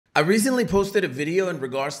I recently posted a video in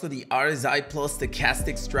regards to the RSI plus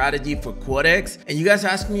stochastic strategy for Quotex, and you guys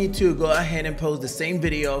asked me to go ahead and post the same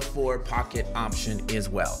video for pocket option as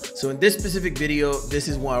well. So in this specific video, this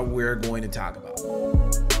is what we're going to talk about.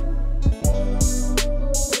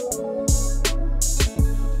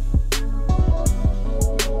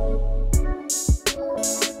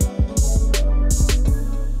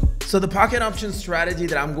 So the pocket option strategy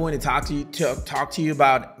that I'm going to talk to you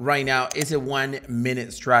about right now is a 1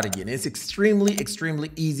 minute strategy, and it's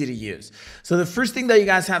extremely easy to use. So the first thing that you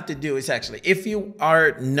guys have to do is actually, if you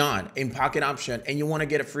are not in pocket option and you want to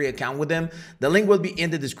get a free account with them, the link will be in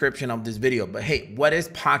the description of this video. But hey, what is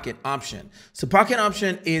pocket option? So pocket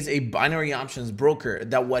option is a binary options broker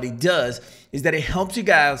that what it does is that it helps you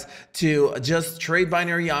guys to just trade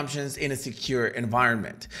binary options in a secure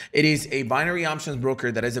environment. It is a binary options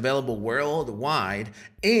broker that is available worldwide,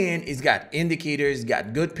 and it's got indicators, it's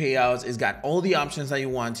got good payouts, it's got all the options that you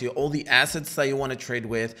want to, all the assets that you want to trade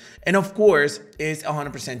with, and of course, it's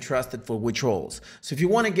 100% trusted for withdrawals. So if you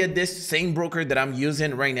want to get this same broker that I'm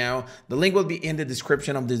using right now, the link will be in the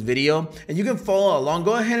description of this video, and you can follow along.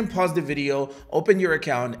 Go ahead and pause the video, open your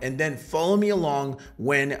account, and then follow me along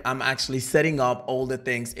when I'm actually setting up all the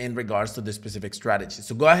things in regards to this specific strategy.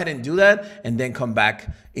 So go ahead and do that, and then come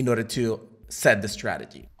back in order to set the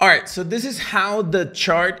strategy. All right, so this is how the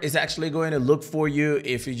chart is actually going to look for you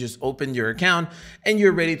if you just open your account and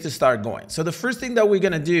you're ready to start going. So the first thing that we're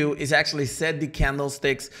gonna do is actually set the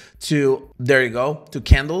candlesticks to, there you go, to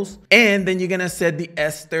candles. And then you're gonna set the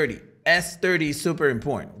S30. S30 is super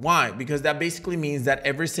important. Why? Because that basically means that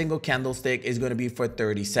every single candlestick is going to be for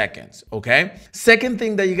 30 seconds. Okay. Second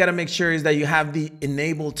thing that you got to make sure is that you have the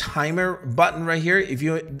enable timer button right here. If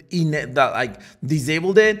you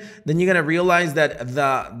disabled it, then you're going to realize that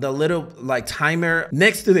the little timer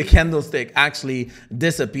next to the candlestick actually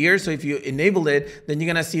disappears. So if you enable it, then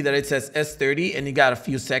you're going to see that it says S30 and you got a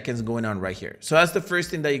few seconds going on right here. So that's the first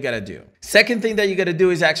thing that you got to do. Second thing that you got to do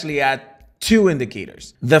is actually add two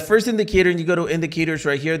indicators. The first indicator, and you go to indicators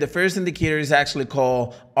right here. The first indicator is actually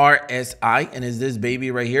called RSI, and is this baby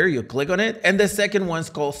right here. You click on it. And the second one's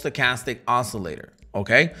called Stochastic Oscillator.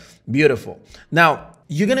 Okay, beautiful. Now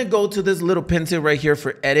you're gonna go to this little pencil right here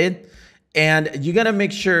for edit. And you gotta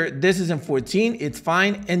make sure this is in 14, it's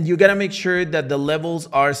fine. And you gotta make sure that the levels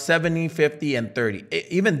are 70, 50, and 30.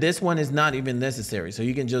 Even this one is not even necessary, so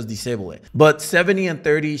you can just disable it. But 70 and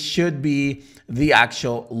 30 should be the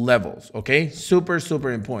actual levels, okay? Super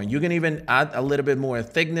important. You can even add a little bit more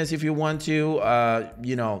thickness if you want to,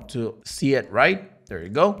 to see it right. There you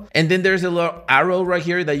go. And then there's a little arrow right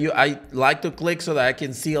here that I like to click so that I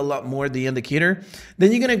can see a lot more the indicator.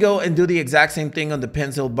 Then you're gonna go and do the exact same thing on the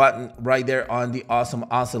pencil button right there on the awesome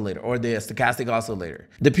oscillator or the stochastic oscillator.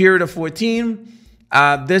 The period of 14,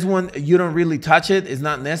 this one, you don't really touch it. It's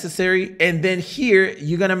not necessary. And then here,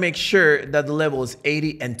 you're gonna make sure that the level is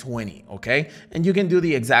 80 and 20, okay? And you can do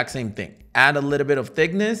the exact same thing. Add a little bit of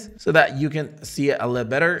thickness so that you can see it a little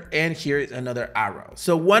better. And here is another arrow.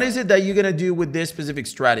 So what is it that you're gonna do with this specific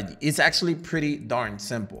strategy? It's actually pretty darn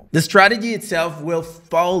simple. The strategy itself will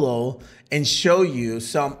follow and show you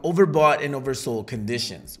some overbought and oversold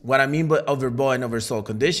conditions. What I mean by overbought and oversold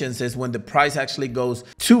conditions is when the price actually goes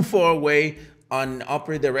too far away on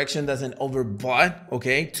upper direction, that's an overbought,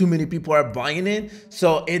 okay? Too many people are buying it.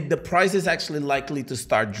 So the price is actually likely to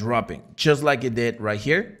start dropping, just like it did right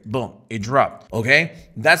here. Boom, it dropped, okay?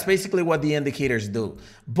 That's basically what the indicators do,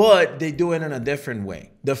 but they do it in a different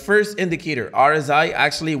way. The first indicator, RSI,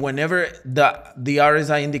 actually whenever the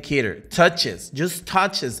RSI indicator just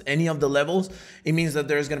touches any of the levels, it means that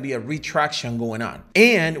there's gonna be a retraction going on.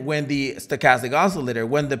 And when the stochastic oscillator,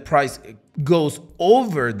 when the price goes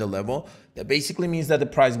over the level, that basically means that the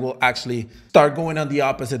price will actually start going on the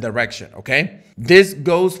opposite direction, okay? This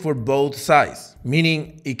goes for both sides,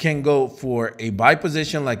 meaning it can go for a buy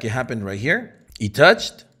position like it happened right here. It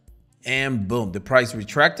touched and boom, the price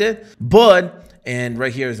retracted, and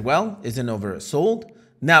right here as well, is an oversold.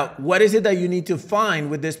 Now, what is it that you need to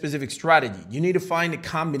find with this specific strategy? You need to find a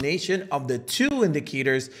combination of the two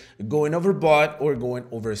indicators going overbought or going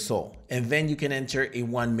oversold. And then you can enter a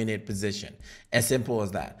 1 minute position. As simple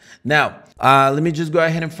as that. Now, let me just go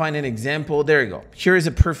ahead and find an example. There you go. Here is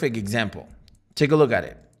a perfect example. Take a look at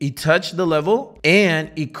it. It touched the level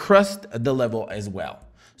and it crossed the level as well.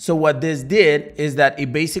 So what this did is that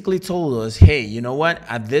it basically told us, hey, you know what?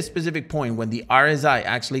 At this specific point, when the RSI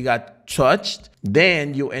actually got touched,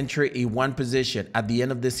 then you enter a one position at the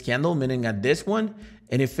end of this candle, meaning at this one,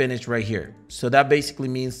 and it finished right here. So that basically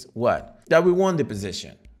means what? That we won the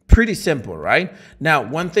position. Pretty simple, right? Now,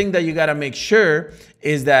 one thing that you got to make sure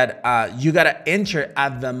is that you got to enter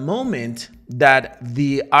at the moment that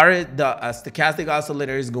the stochastic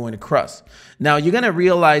oscillator is going to cross. Now you're going to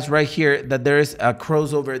realize right here that there's a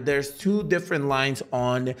crossover. There's two different lines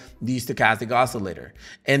on the stochastic oscillator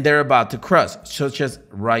and they're about to cross, such as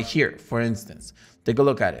right here, for instance. Take a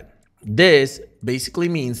look at it. This basically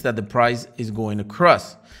means that the price is going to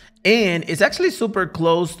cross. And it's actually super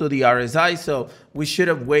close to the RSI, so we should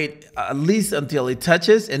have waited at least until it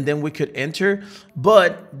touches and then we could enter.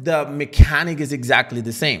 But the mechanic is exactly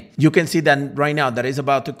the same. You can see that right now that is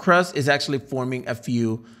about to cross is actually forming a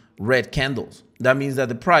few red candles. That means that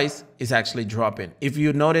the price is actually dropping. If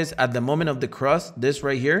you notice at the moment of the cross, this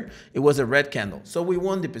right here, it was a red candle. So we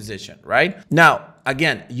won the position, right? Now,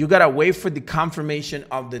 again, you gotta wait for the confirmation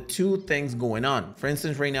of the two things going on. For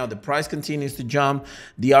instance, right now, the price continues to jump.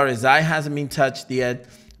 The RSI hasn't been touched yet,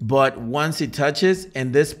 but once it touches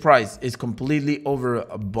and this price is completely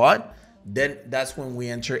overbought, then that's when we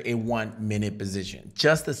enter a 1 minute position.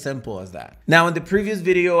 Just as simple as that. Now, in the previous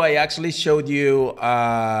video, I actually showed you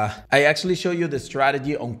the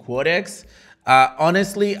strategy on Quotex.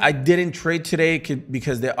 Honestly, I didn't trade today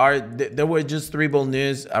because there were just 3 bull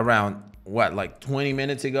news around what, like 20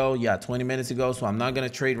 minutes ago? Yeah, 20 minutes ago. So I'm not going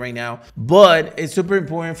to trade right now, but it's super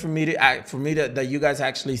important for me that you guys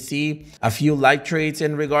actually see a few live trades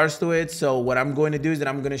in regards to it. So what I'm going to do is that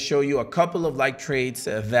I'm going to show you a couple of live trades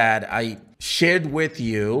that I shared with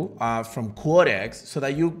you from Quotex so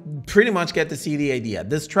that you pretty much get to see the idea.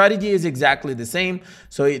 The strategy is exactly the same,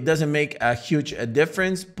 so it doesn't make a huge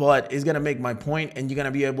difference, but it's going to make my point and you're going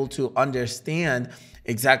to be able to understand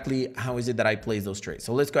exactly how is it that I place those trades.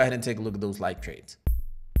 So let's go ahead and take a look at those live trades.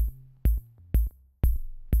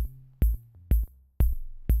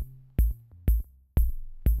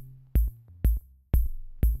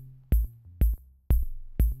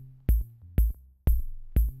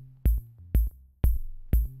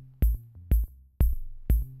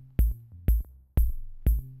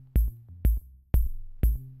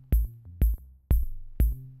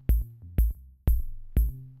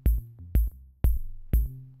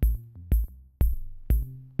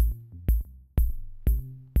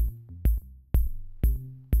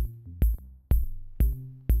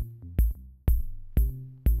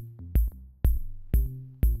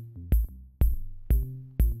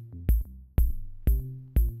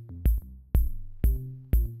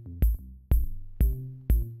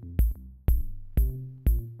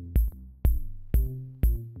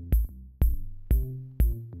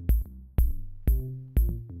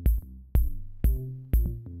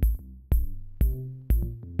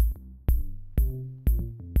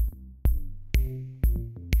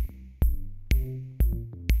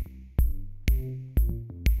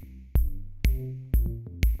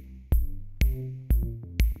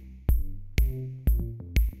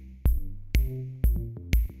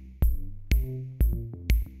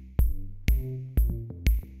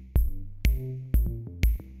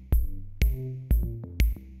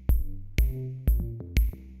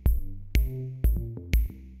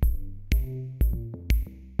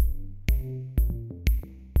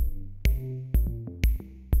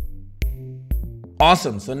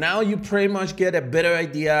 Awesome. So now you pretty much get a better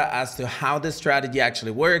idea as to how this strategy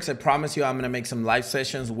actually works. I promise you I'm going to make some live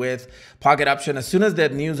sessions with pocket option as soon as the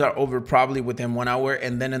news are over, probably within 1 hour.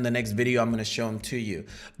 And then in the next video, I'm going to show them to you.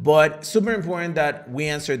 But super important that we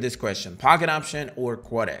answer this question, pocket option or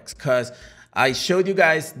Quotex, because I showed you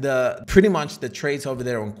guys pretty much the trades over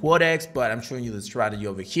there on Quotex, but I'm showing you the strategy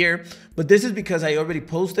over here. But this is because I already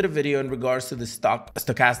posted a video in regards to the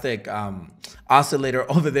stochastic oscillator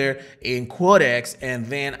over there in Quotex, and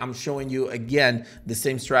then I'm showing you again the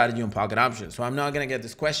same strategy on pocket options. So I'm not gonna get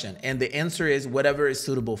this question, and the answer is whatever is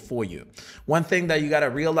suitable for you. One thing that you gotta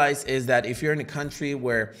realize is that if you're in a country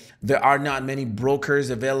where there are not many brokers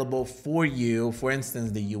available for you, for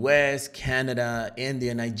instance, the US, Canada,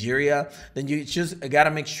 India, Nigeria, then you just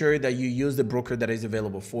gotta make sure that you use the broker that is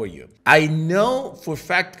available for you. I know for a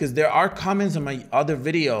fact, because there are comments on my other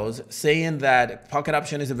videos saying that pocket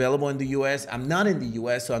option is available in the US. I'm not in the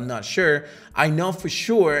US, so I'm not sure. I know for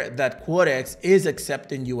sure that Quotex is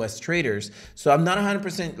accepting US traders. So I'm not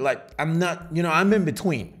 100% like, I'm in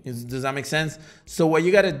between. Does that make sense? So what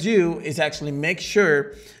you gotta do is actually make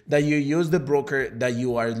sure that you use the broker that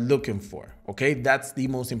you are looking for. Okay, that's the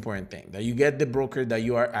most important thing, that you get the broker that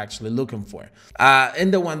you are actually looking for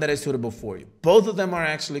and the one that is suitable for you. Both of them are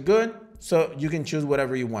actually good, so you can choose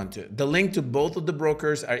whatever you want to. The link to both of the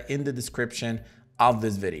brokers are in the description of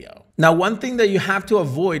this video. Now, one thing that you have to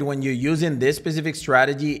avoid when you're using this specific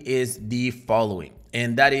strategy is the following,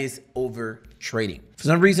 and that is over trading. For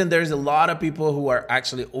some reason, there's a lot of people who are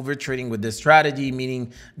actually over trading with this strategy,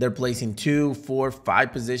 meaning they're placing 2, 4,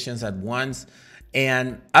 5 positions at once.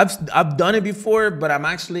 And I've done it before, but I'm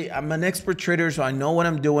an expert trader, so I know what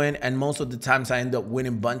I'm doing. And most of the times I end up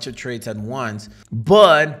winning a bunch of trades at once.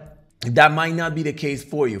 But that might not be the case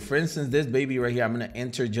for you. For instance, this baby right here, I'm gonna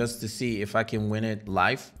enter just to see if I can win it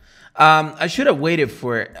live. I should have waited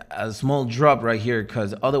for a small drop right here,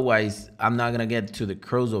 because otherwise I'm not gonna get to the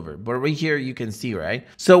crossover. But right here you can see, right?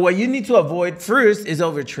 So what you need to avoid first is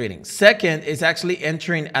over trading. Second is actually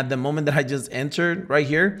entering at the moment that I just entered right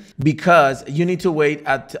here, because you need to wait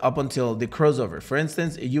up until the crossover. For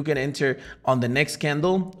instance, you can enter on the next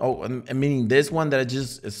candle, meaning this one that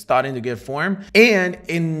just is starting to get formed. And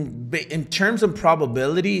in terms of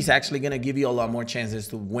probability, it's actually gonna give you a lot more chances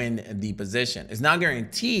to win the position. It's not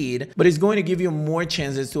guaranteed, but it's going to give you more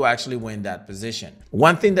chances to actually win that position.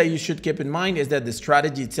 One thing that you should keep in mind is that the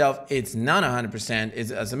strategy itself, it's not 100%.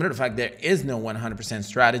 As a matter of fact, there is no 100%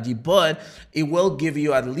 strategy, but it will give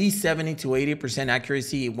you at least 70 to 80%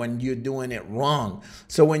 accuracy when you're doing it wrong.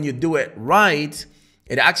 So when you do it right,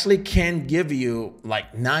 it actually can give you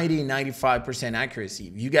like 90–95%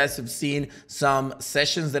 accuracy. You guys have seen some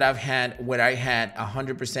sessions that I've had where I had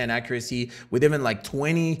 100% accuracy with even like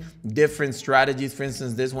 20 different strategies. For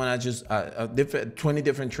instance, this one, I just 20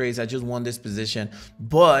 different trades. I just won this position,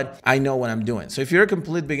 but I know what I'm doing. So if you're a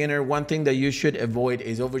complete beginner, one thing that you should avoid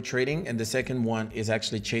is over trading, and the second one is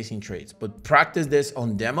actually chasing trades. But practice this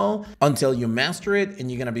on demo until you master it,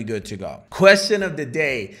 and you're gonna be good to go. Question of the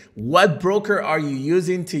day: what broker are you using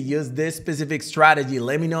to use this specific strategy?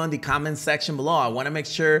 Let me know in the comment section below. I want to make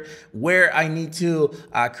sure where I need to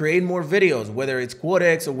create more videos, whether it's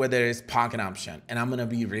Quotex or whether it's pocket option, and I'm going to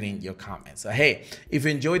be reading your comments. So hey, if you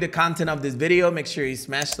enjoyed the content of this video, make sure you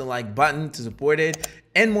smash the like button to support it.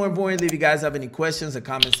 And more importantly, if you guys have any questions or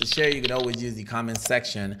comments to share, you can always use the comment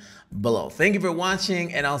section below. Thank you for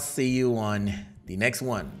watching, and I'll see you on the next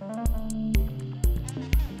one.